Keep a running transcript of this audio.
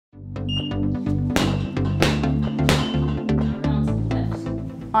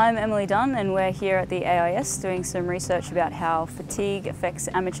I'm Emily Dunn and we're here at the AIS doing some research about how fatigue affects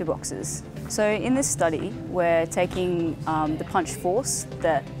amateur boxers. So in this study we're taking the punch force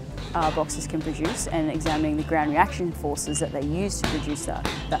that boxers can produce and examining the ground reaction forces that they use to produce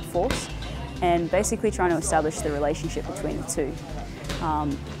that force, and basically trying to establish the relationship between the two.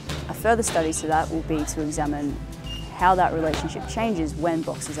 A further study to that will be to examine how that relationship changes when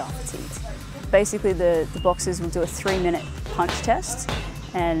boxers are fatigued. Basically the boxers will do a 3-minute punch test,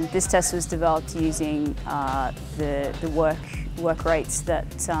 and this test was developed using the work rates that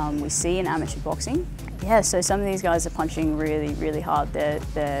we see in amateur boxing. Yeah, so some of these guys are punching really hard.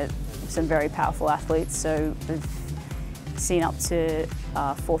 They're some very powerful athletes, so we've seen up to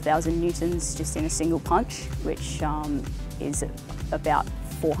 4,000 newtons just in a single punch, which is about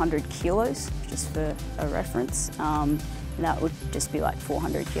 400 kilos, just for a reference. And that would just be like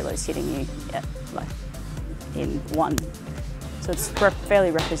 400 kilos hitting you in one. So it's fairly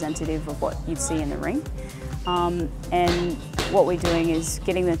representative of what you'd see in the ring. And what we're doing is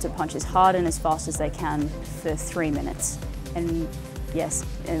getting them to punch as hard and as fast as they can for 3 minutes. And yes,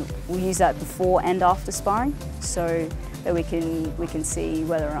 and we use that before and after sparring, so that we can see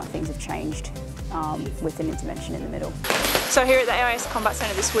whether or not things have changed with an intervention in the middle. So here at the AIS Combat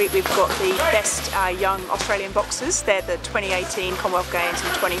Centre this week we've got the best young Australian boxers. They're the 2018 Commonwealth Games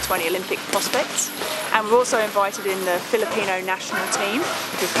and 2020 Olympic prospects. And we've also invited in the Filipino national team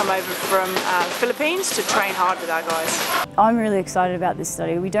who've come over from the Philippines to train hard with our guys. I'm really excited about this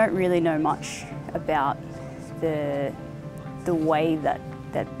study. We don't really know much about the way that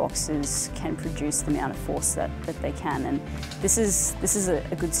boxers can produce the amount of force that they can, and this is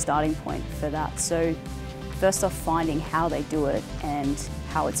a good starting point for that. So first off, finding how they do it and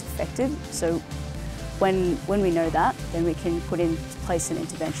how it's effective. So when we know that, then we can put in place some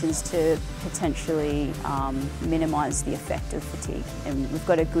interventions to potentially minimise the effect of fatigue, and we've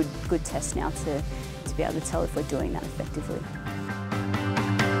got a good test now to be able to tell if we're doing that effectively.